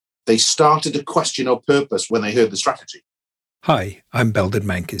they started to question our purpose when they heard the strategy. Hi, I'm Belden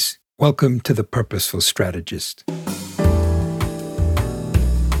Mankis. Welcome to The Purposeful Strategist,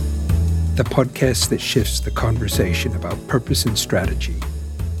 the podcast that shifts the conversation about purpose and strategy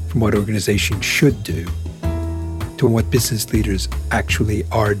from what organizations should do to what business leaders actually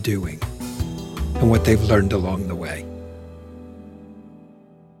are doing and what they've learned along the way.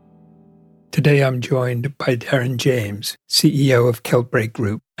 Today, I'm joined by Darren James, CEO of Keltbray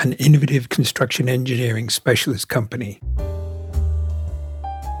Group, an innovative construction engineering specialist company.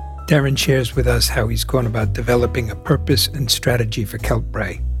 Darren shares with us how he's gone about developing a purpose and strategy for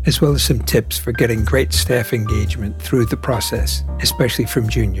Keltbray, as well as some tips for getting great staff engagement through the process, especially from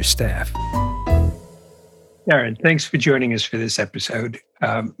junior staff. Darren, thanks for joining us for this episode.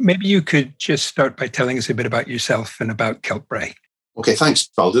 Maybe you could just start by telling us a bit about yourself and about Keltbray. Okay, thanks,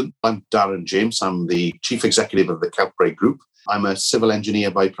 Belden. I'm Darren James. I'm the Chief Executive of the Keltbray Group. I'm a civil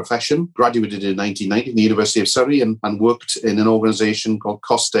engineer by profession, graduated in 1990 from the University of Surrey and worked in an organisation called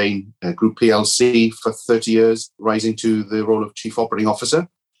Costain Group PLC for 30 years, rising to the role of Chief Operating Officer,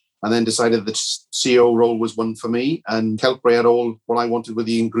 and then decided the CEO role was one for me. And Keltbray had all what I wanted with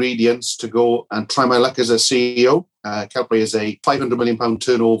the ingredients to go and try my luck as a CEO. Keltbray is a £500 million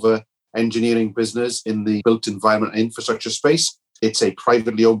turnover engineering business in the built environment and infrastructure space. It's a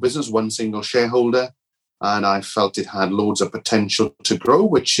privately owned business, one single shareholder, and I felt it had loads of potential to grow,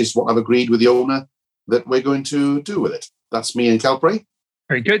 which is what I've agreed with the owner that we're going to do with it. That's me and Keltbray.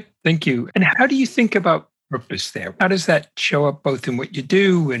 Very good. Thank you. And how do you think about purpose there? How does that show up both in what you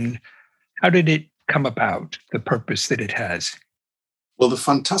do and how did it come about, the purpose that it has? Well, the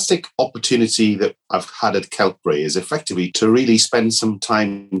fantastic opportunity that I've had at Keltbray is effectively to really spend some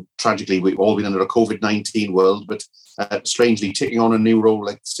time, tragically, we've all been under a COVID-19 world, but strangely, taking on a new role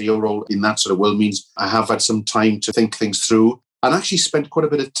like CEO role in that sort of world means I have had some time to think things through and actually spent quite a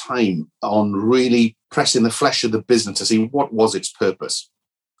bit of time on really pressing the flesh of the business to see what was its purpose.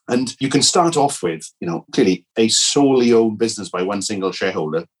 And you can start off with, clearly a solely owned business by one single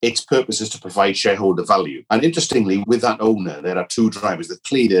shareholder. Its purpose is to provide shareholder value. And interestingly, with that owner, there are two drivers. The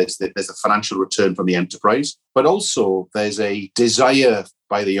clear is that there's a financial return from the enterprise, but also there's a desire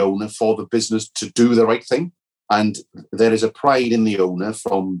by the owner for the business to do the right thing. And there is a pride in the owner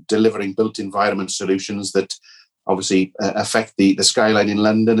from delivering built environment solutions that obviously affect the skyline in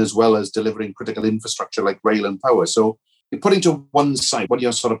London, as well as delivering critical infrastructure like rail and power. So you're putting to one side what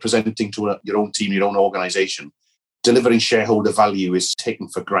you're sort of presenting to your own team, your own organisation. Delivering shareholder value is taken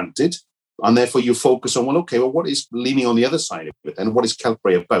for granted. And therefore you focus on, what is leaning on the other side of it? And what is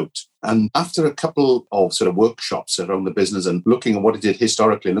Keltbray about? And after a couple of sort of workshops around the business and looking at what it did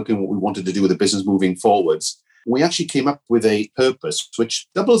historically, and looking at what we wanted to do with the business moving forwards, we actually came up with a purpose which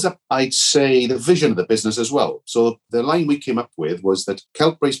doubles up, I'd say, the vision of the business as well. So the line we came up with was that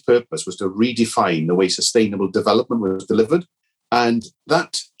Keltbray's purpose was to redefine the way sustainable development was delivered. And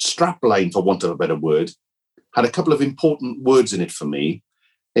that strap line, for want of a better word, had a couple of important words in it for me.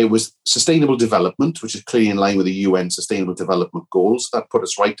 It was sustainable development, which is clearly in line with the UN Sustainable Development Goals. That put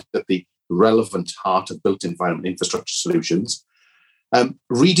us right at the relevant heart of built environment infrastructure solutions.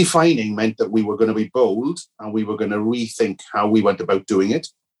 Redefining meant that we were going to be bold and we were going to rethink how we went about doing it,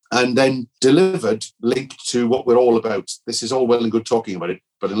 and then delivered, linked to what we're all about. This is all well and good talking about it,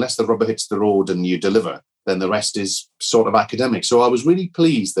 but unless the rubber hits the road and you deliver, then the rest is sort of academic. So I was really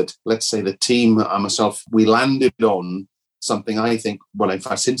pleased that, let's say, the team and myself, we landed on something I think, in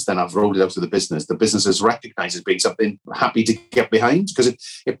fact, since then I've rolled it out to the business. The business has recognised as being something happy to get behind because it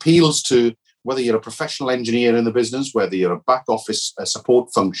appeals to whether you're a professional engineer in the business, whether you're a back office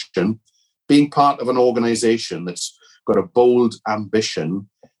support function, being part of an organisation that's got a bold ambition,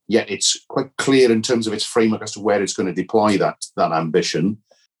 yet it's quite clear in terms of its framework as to where it's going to deploy that ambition.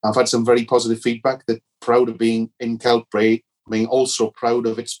 I've had some very positive feedback that proud of being in Keltbray, being also proud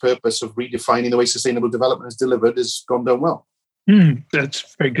of its purpose of redefining the way sustainable development is delivered has gone down well.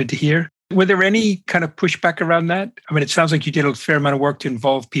 That's very good to hear. Were there any kind of pushback around that? I mean, it sounds like you did a fair amount of work to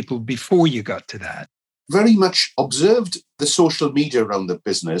involve people before you got to that. Very much observed the social media around the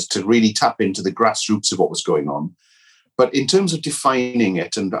business to really tap into the grassroots of what was going on. But in terms of defining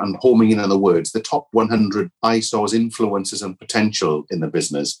it and homing in on the words, the top 100 I saw as influences and potential in the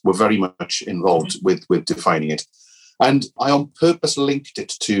business were very much involved with defining it. And I on purpose linked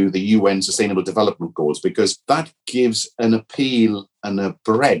it to the UN Sustainable Development Goals because that gives an appeal and a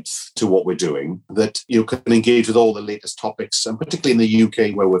breadth to what we're doing that you can engage with all the latest topics, and particularly in the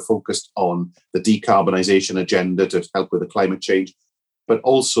UK where we're focused on the decarbonisation agenda to help with the climate change, but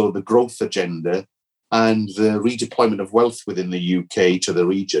also the growth agenda and the redeployment of wealth within the UK to the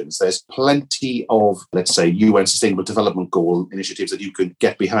regions, there's plenty of, let's say, UN Sustainable Development Goal initiatives that you could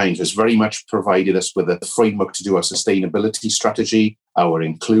get behind. It's very much provided us with a framework to do our sustainability strategy, our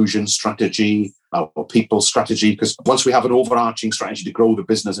inclusion strategy, our people strategy, because once we have an overarching strategy to grow the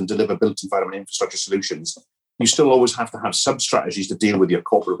business and deliver built environment infrastructure solutions, you still always have to have sub-strategies to deal with your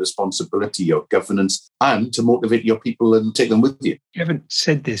corporate responsibility, your governance, and to motivate your people and take them with you. You haven't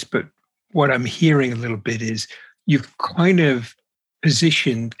said this, but what I'm hearing a little bit is you've kind of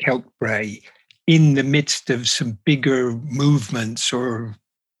positioned Keltbray in the midst of some bigger movements or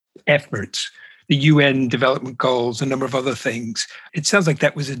efforts, the UN development goals, a number of other things. It sounds like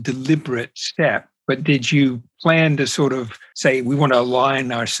that was a deliberate step, but did you plan to sort of say, we want to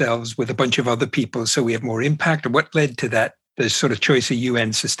align ourselves with a bunch of other people so we have more impact? Or what led to that, the sort of choice of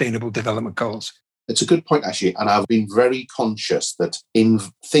UN sustainable development goals? It's a good point, actually. And I've been very conscious that in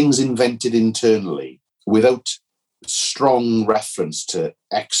things invented internally, without strong reference to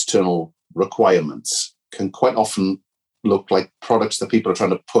external requirements, can quite often look like products that people are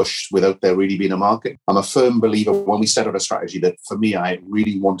trying to push without there really being a market. I'm a firm believer when we set out a strategy that, for me, I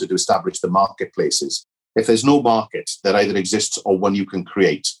really wanted to establish the marketplaces. If there's no market that either exists or one you can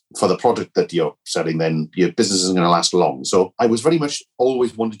create for the product that you're selling, then your business isn't going to last long. So I was very much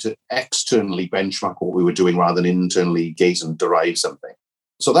always wanted to externally benchmark what we were doing rather than internally gaze and derive something.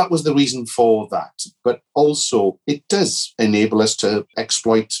 So that was the reason for that. But also, it does enable us to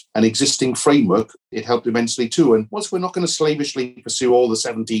exploit an existing framework. It helped immensely too. And whilst we're not going to slavishly pursue all the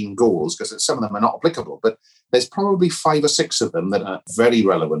 17 goals, because some of them are not applicable, but there's probably 5 or 6 of them that are very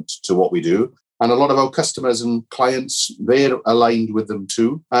relevant to what we do. And a lot of our customers and clients, they're aligned with them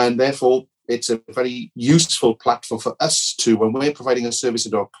too. And therefore, it's a very useful platform for us to, when we're providing a service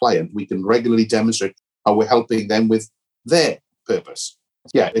to our client, we can regularly demonstrate how we're helping them with their purpose.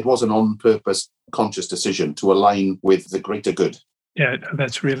 Yeah, it was an on-purpose, conscious decision to align with the greater good. Yeah,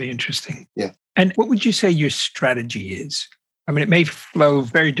 that's really interesting. Yeah. And what would you say your strategy is? I mean, it may flow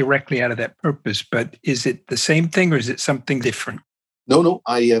very directly out of that purpose, but is it the same thing or is it something different? No,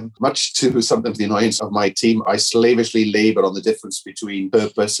 I am much to sometimes the annoyance of my team. I slavishly labor on the difference between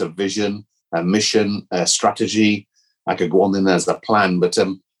purpose, a vision, a mission, a strategy. I could go on then as a plan, but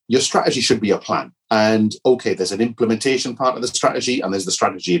your strategy should be a plan. And okay, there's an implementation part of the strategy and there's the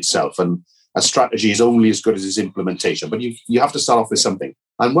strategy itself. And a strategy is only as good as its implementation, but you have to start off with something.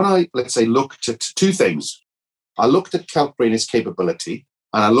 And when I, let's say, looked at 2 things, I looked at Keltbray and its capability,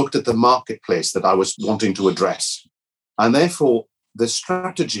 and I looked at the marketplace that I was wanting to address. And therefore, the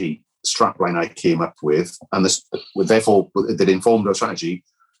strategy strapline I came up with, and that informed our strategy,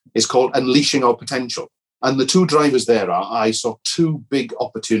 is called Unleashing Our Potential. And the 2 drivers there are, I saw 2 big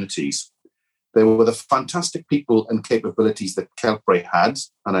opportunities. There were the fantastic people and capabilities that Keltbray had,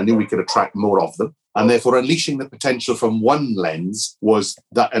 and I knew we could attract more of them. And therefore, unleashing the potential from one lens was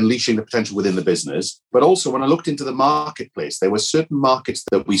that unleashing the potential within the business. But also, when I looked into the marketplace, there were certain markets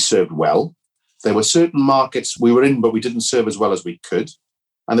that we served well. There were certain markets we were in, but we didn't serve as well as we could.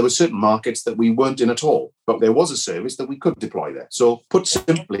 And there were certain markets that we weren't in at all, but there was a service that we could deploy there. So put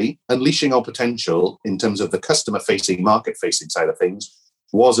simply, unleashing our potential in terms of the customer-facing, market-facing side of things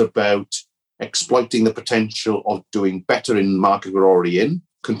was about exploiting the potential of doing better in the market we're already in,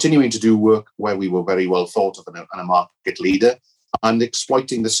 continuing to do work where we were very well thought of and a market leader, and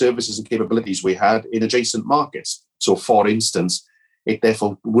exploiting the services and capabilities we had in adjacent markets. So for instance, it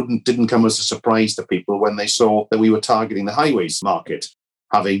therefore didn't come as a surprise to people when they saw that we were targeting the highways market,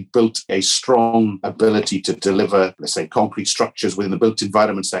 having built a strong ability to deliver, let's say, concrete structures within the built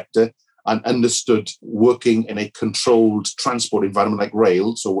environment sector and understood working in a controlled transport environment like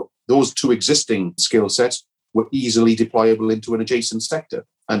rail. So those 2 existing skill sets were easily deployable into an adjacent sector.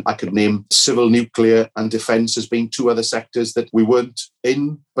 And I could name civil, nuclear and defence as being 2 other sectors that we weren't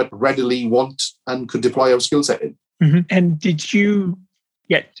in, but readily want and could deploy our skill set in. Mm-hmm. And did you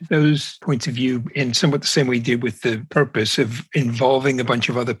get those points of view in somewhat the same way you did with the purpose of involving a bunch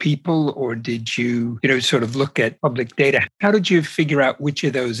of other people? Or did you sort of look at public data? How did you figure out which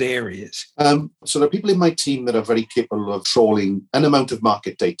of those areas? So there are people in my team that are very capable of trawling an amount of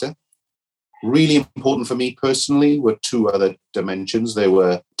market data. Really important for me personally were 2 other dimensions. They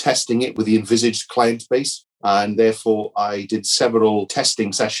were testing it with the envisaged client base. And therefore, I did several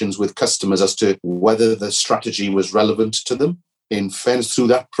testing sessions with customers as to whether the strategy was relevant to them. In fairness, through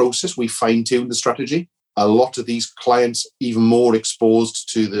that process, we fine-tuned the strategy. A lot of these clients even more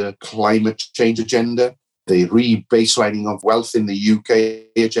exposed to the climate change agenda, the re-baselining of wealth in the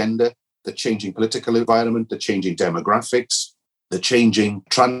UK agenda, the changing political environment, the changing demographics, the changing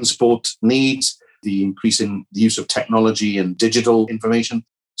transport needs, the increase in the use of technology and digital information.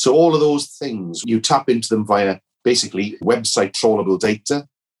 So all of those things, you tap into them via basically website trawlable data,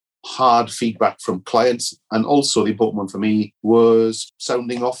 hard feedback from clients, and also the important one for me was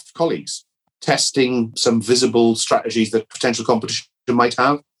sounding off colleagues, testing some visible strategies that potential competition might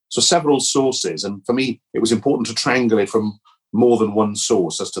have. So several sources. And for me, it was important to triangulate from more than one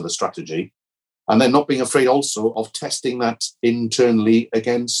source as to the strategy. And then not being afraid also of testing that internally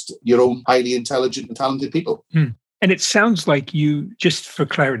against your own highly intelligent and talented people. And it sounds like you, just for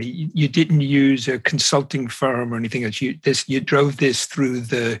clarity, you didn't use a consulting firm or anything else. You drove this through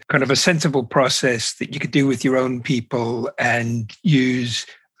the kind of a sensible process that you could do with your own people and use,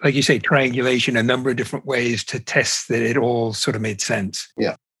 like you say, triangulation, a number of different ways to test that it all sort of made sense.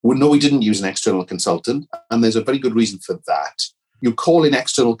 Yeah. Well, no, we didn't use an external consultant. And there's a very good reason for that. You call in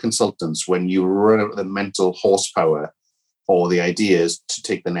external consultants when you run out of the mental horsepower or the ideas to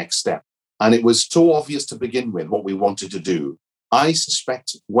take the next step. And it was so obvious to begin with what we wanted to do. I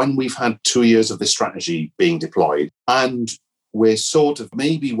suspect when we've had 2 years of this strategy being deployed, and we're sort of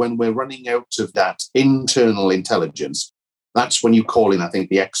maybe when we're running out of that internal intelligence, that's when you call in, I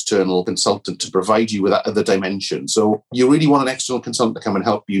think, the external consultant to provide you with that other dimension. So you really want an external consultant to come and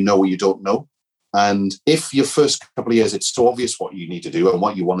help you know what you don't know. And if your first couple of years, it's so obvious what you need to do and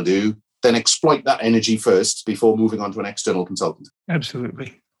what you want to do, then exploit that energy first before moving on to an external consultant.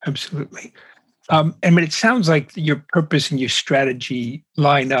 Absolutely. And it sounds like your purpose and your strategy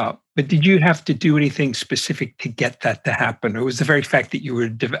line up, but did you have to do anything specific to get that to happen? Or was the very fact that you were,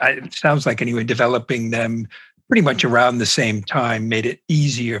 it sounds like anyway, developing them pretty much around the same time made it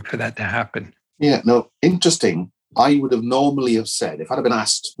easier for that to happen? Yeah, no, interesting. I would have normally have said, if I'd have been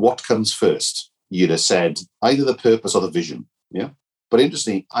asked what comes first, you'd have said either the purpose or the vision. Yeah. But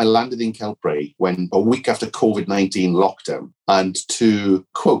interestingly, I landed in Keltbray when a week after COVID-19 lockdown, and to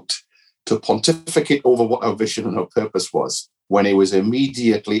pontificate over what our vision and our purpose was, when it was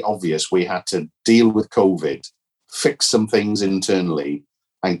immediately obvious we had to deal with COVID, fix some things internally,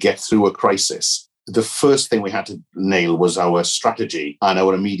 and get through a crisis. The first thing we had to nail was our strategy and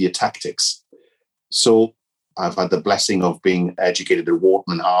our immediate tactics. So I've had the blessing of being educated at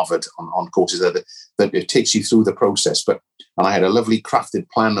Wharton and Harvard on courses that it takes you through the process. And I had a lovely crafted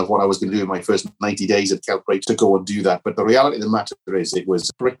plan of what I was going to do in my first 90 days at Keltbray to go and do that. But the reality of the matter is it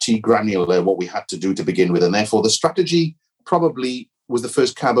was pretty granular what we had to do to begin with. And therefore, the strategy probably was the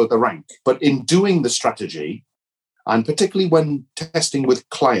first cab out the rank. But in doing the strategy, and particularly when testing with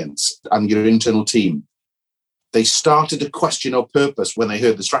clients and your internal team, they started to question our purpose when they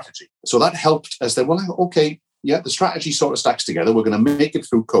heard the strategy. So that helped as they were like, okay, yeah, the strategy sort of stacks together. We're going to make it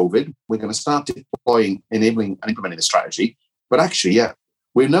through COVID. We're going to start deploying, enabling and implementing the strategy. But actually, yeah,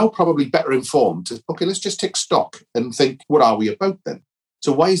 we're now probably better informed to, okay, let's just take stock and think, what are we about then?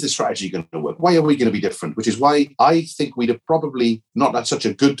 So why is the strategy going to work? Why are we going to be different? Which is why I think we'd have probably not had such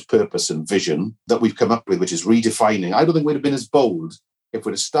a good purpose and vision that we've come up with, which is redefining. I don't think we'd have been as bold if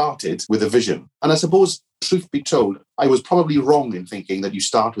we'd have started with a vision. And I suppose, truth be told, I was probably wrong in thinking that you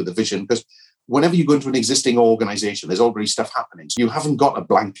start with a vision, because whenever you go into an existing organization, there's already stuff happening. So you haven't got a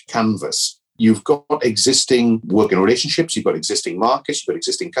blank canvas. You've got existing working relationships, you've got existing markets, you've got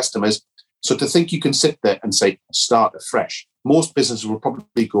existing customers. So to think you can sit there and say, start afresh. Most businesses will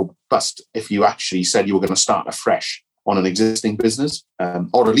probably go bust if you actually said you were going to start afresh on an existing business,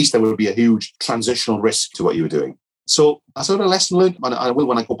 or at least there would be a huge transitional risk to what you were doing. So a sort of lesson learned, and I will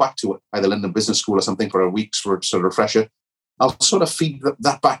when I go back to either London Business School or something for a week's sort of refresher, I'll sort of feed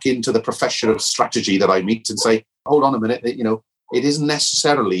that back into the profession of strategy that I meet and say, hold on a minute, it isn't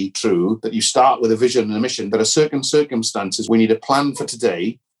necessarily true that you start with a vision and a mission. There are certain circumstances we need a plan for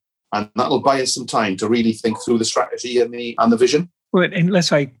today, and that'll buy us some time to really think through the strategy and the vision. Well,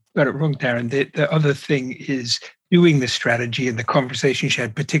 unless I got it wrong, Darren, the other thing is doing the strategy and the conversations you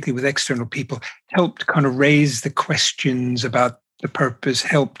had, particularly with external people, helped kind of raise the questions about the purpose,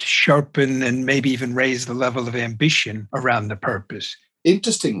 helped sharpen and maybe even raise the level of ambition around the purpose.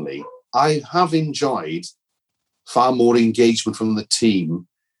 Interestingly, I have enjoyed far more engagement from the team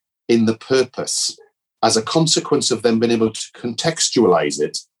in the purpose as a consequence of them being able to contextualize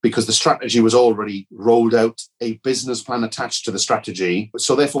it, because the strategy was already rolled out, a business plan attached to the strategy.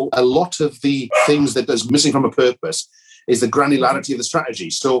 So therefore, a lot of the things that is missing from a purpose is the granularity of the strategy.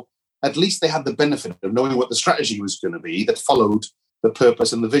 So at least they had the benefit of knowing what the strategy was going to be that followed the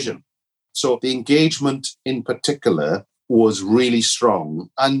purpose and the vision. So the engagement in particular was really strong.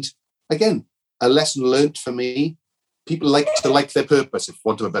 And again, a lesson learned for me, people like to like their purpose, if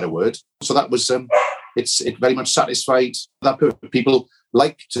want of a better word. So that was it very much satisfied that people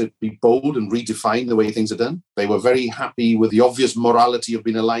like to be bold and redefine the way things are done. They were very happy with the obvious morality of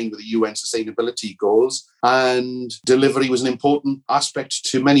being aligned with the UN sustainability goals, and delivery was an important aspect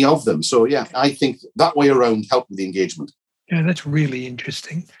to many of them. So yeah, I think that way around helped with the engagement. Yeah, that's really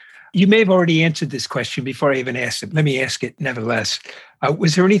interesting. You may have already answered this question before I even asked it. Let me ask it nevertheless.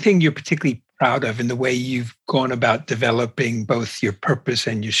 Was there anything you're particularly proud of in the way you've gone about developing both your purpose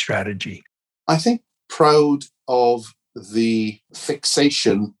and your strategy? I think proud of the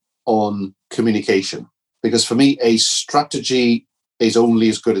fixation on communication, because for me, a strategy is only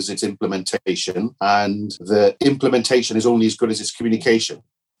as good as its implementation, and the implementation is only as good as its communication.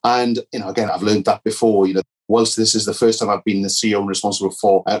 And, again, I've learned that before, whilst this is the first time I've been the CEO and responsible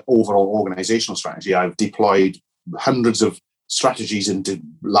for an overall organizational strategy, I've deployed hundreds of strategies into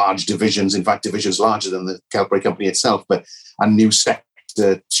large divisions, in fact, divisions larger than the Keltbray company itself, and new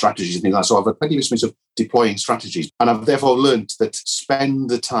sector strategies and things like that. So I've had plenty of experience of deploying strategies. And I've therefore learned that spend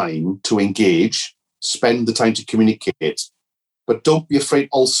the time to engage, spend the time to communicate, but don't be afraid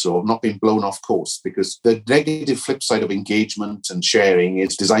also of not being blown off course, because the negative flip side of engagement and sharing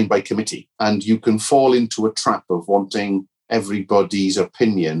is designed by committee. And you can fall into a trap of wanting everybody's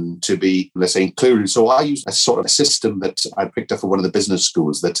opinion to be, let's say, included. So I use a sort of a system that I picked up from one of the business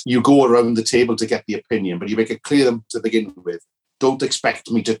schools, that you go around the table to get the opinion, but you make it clear to begin with. Don't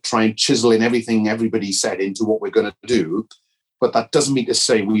expect me to try and chisel in everything everybody said into what we're going to do. But that doesn't mean to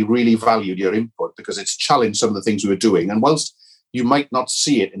say we really valued your input, because it's challenged some of the things we were doing. And whilst you might not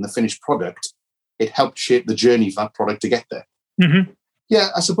see it in the finished product, it helped shape the journey for that product to get there. Mm-hmm. Yeah,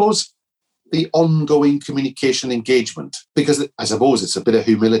 I suppose the ongoing communication engagement, because I suppose it's a bit of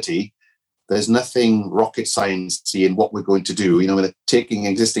humility. There's nothing rocket science-y in what we're going to do. With taking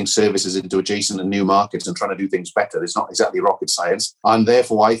existing services into adjacent and new markets and trying to do things better, it's not exactly rocket science. And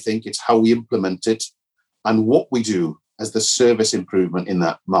therefore, I think it's how we implement it and what we do as the service improvement in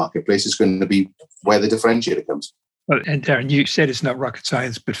that marketplace is going to be where the differentiator comes. Well, and Darren, you said it's not rocket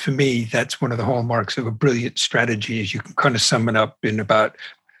science, but for me, that's one of the hallmarks of a brilliant strategy, is you can kind of sum it up in about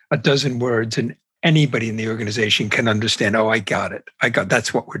a dozen words, and anybody in the organization can understand, oh, I got it.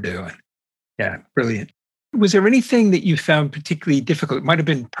 That's what we're doing. Yeah, brilliant. Was there anything that you found particularly difficult? It might have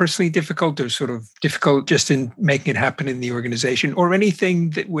been personally difficult, or sort of difficult just in making it happen in the organization, or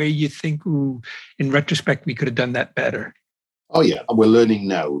anything where you think, ooh, in retrospect, we could have done that better? Oh, yeah. We're learning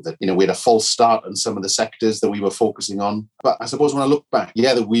now that, we had a false start in some of the sectors that we were focusing on. But I suppose when I look back,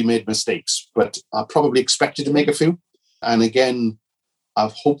 that we made mistakes, but I probably expected to make a few. And again,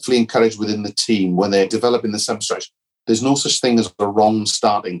 I've hopefully encouraged within the team, when they're developing the sub-strategy, there's no such thing as a wrong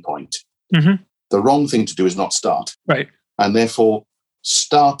starting point. Mm-hmm. The wrong thing to do is not start. Right. And therefore,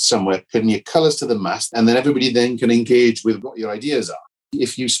 start somewhere, pin your colours to the mast, and then everybody then can engage with what your ideas are.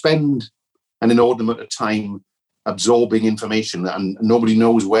 If you spend an inordinate amount of time absorbing information and nobody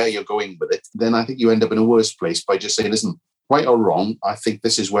knows where you're going with it, then I think you end up in a worse place by just saying, listen, right or wrong, I think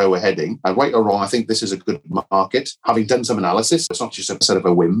this is where we're heading. And right or wrong, I think this is a good market. Having done some analysis, it's not just a sort of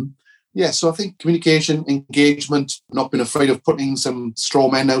a whim. Yeah, so I think communication, engagement, not being afraid of putting some straw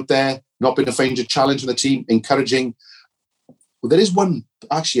men out there, not being afraid to challenge the team, encouraging. Well, there is one,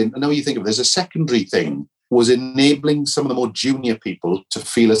 actually, I know you think of it, there's a secondary thing, was enabling some of the more junior people to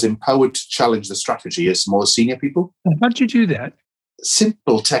feel as empowered to challenge the strategy as more senior people. How did you do that?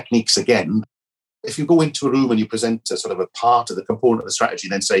 Simple techniques again. If you go into a room and you present a sort of a part of the component of the strategy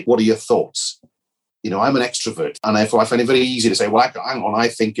and then say, what are your thoughts? I'm an extrovert, and therefore I find it very easy to say, well, hang on, I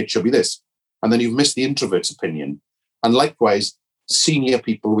think it should be this. And then you've missed the introvert's opinion. And likewise, senior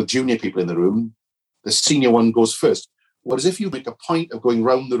people with junior people in the room, the senior one goes first. Whereas if you make a point of going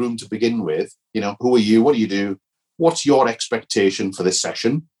round the room to begin with, who are you? What do you do? What's your expectation for this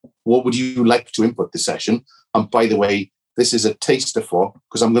session? What would you like to input this session? And by the way, this is a taster for,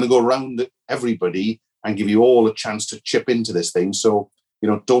 because I'm going to go around everybody and give you all a chance to chip into this thing. So,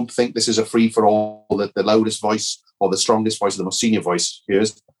 don't think this is a free-for-all that the loudest voice or the strongest voice or the most senior voice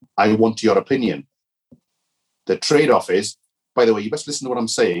hears. I want your opinion. The trade-off is, by the way, you best listen to what I'm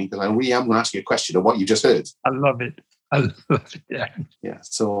saying, because I really am going to ask you a question of what you just heard. I love it. Yeah,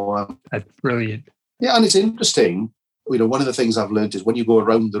 so... that's brilliant. Yeah, and it's interesting. One of the things I've learned is when you go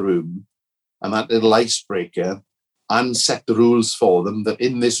around the room and that little icebreaker and set the rules for them, that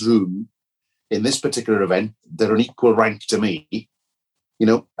in this room, in this particular event, they're an equal rank to me,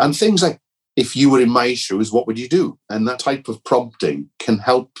 and things like, if you were in my shoes, what would you do? And that type of prompting can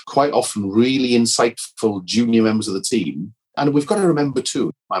help quite often really insightful junior members of the team And we've got to remember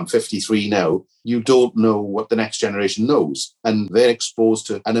too, I'm 53 now, you don't know what the next generation knows. And they're exposed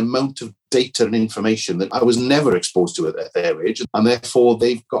to an amount of data and information that I was never exposed to at their age. And therefore,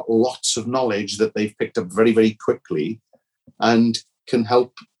 they've got lots of knowledge that they've picked up very, very quickly and can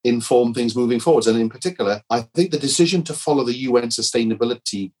help inform things moving forwards. And in particular, I think the decision to follow the UN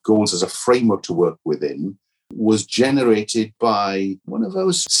sustainability goals as a framework to work within was generated by one of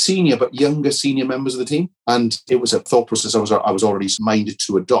those senior but younger senior members of the team. And it was a thought process I was already minded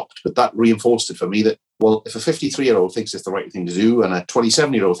to adopt. But that reinforced it for me that, well, if a 53-year-old thinks it's the right thing to do and a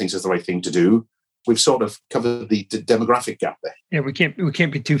 27-year-old thinks it's the right thing to do, we've sort of covered the demographic gap there. Yeah, we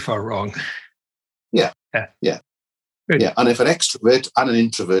can't be too far wrong. Yeah. Good. Yeah, and if an extrovert and an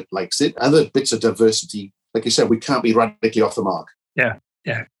introvert likes it, other bits of diversity, like you said, we can't be radically off the mark. Yeah,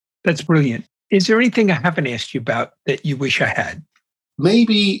 that's brilliant. Is there anything I haven't asked you about that you wish I had?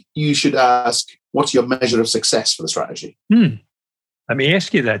 Maybe you should ask, what's your measure of success for the strategy? Let me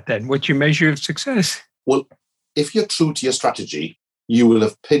ask you that then. What's your measure of success? Well, if you're true to your strategy, you will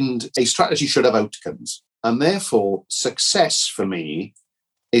have pinned a strategy should have outcomes. And therefore, success for me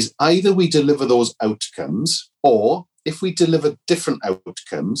is either we deliver those outcomes, or if we deliver different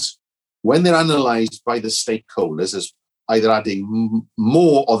outcomes, when they're analysed by the stakeholders as either adding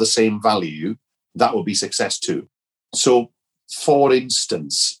more or the same value, that will be success too. So, for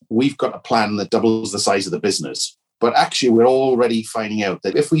instance, we've got a plan that doubles the size of the business, but actually we're already finding out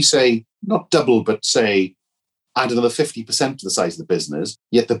that if we say, not double, but say, add another 50% to the size of the business,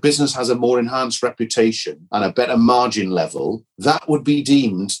 yet the business has a more enhanced reputation and a better margin level, that would be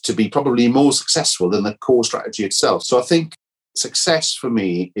deemed to be probably more successful than the core strategy itself. So I think success for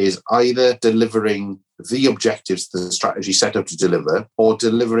me is either delivering the objectives the strategy set out to deliver or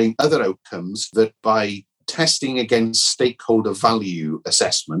delivering other outcomes that by testing against stakeholder value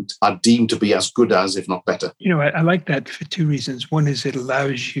assessment are deemed to be as good as, if not better. I like that for two reasons. One is it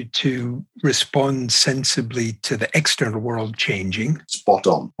allows you to respond sensibly to the external world changing. Spot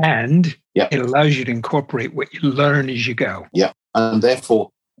on. And it allows you to incorporate what you learn as you go. Yeah. And therefore,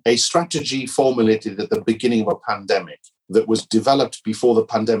 a strategy formulated at the beginning of a pandemic that was developed before the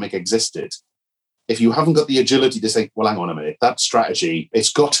pandemic existed, if you haven't got the agility to say, well, hang on a minute, that strategy,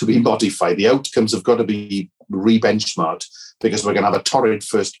 it's got to be modified. The outcomes have got to be re-benchmarked because we're going to have a torrid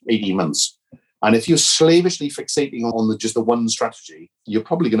first 18 months. And if you're slavishly fixating on just the one strategy, you're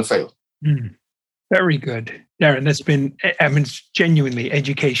probably going to fail. Very good. Darren, that's been, it's genuinely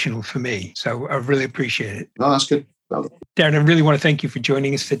educational for me. So I really appreciate it. No, that's good. Well, Darren, I really want to thank you for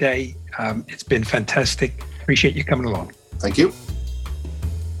joining us today. It's been fantastic. Appreciate you coming along. Thank you.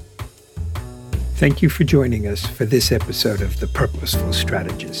 Thank you for joining us for this episode of The Purposeful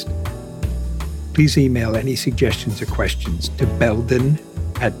Strategist. Please email any suggestions or questions to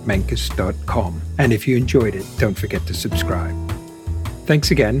belden@menkes.com. And if you enjoyed it, don't forget to subscribe. Thanks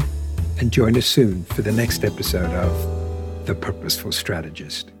again, and join us soon for the next episode of The Purposeful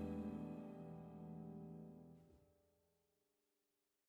Strategist.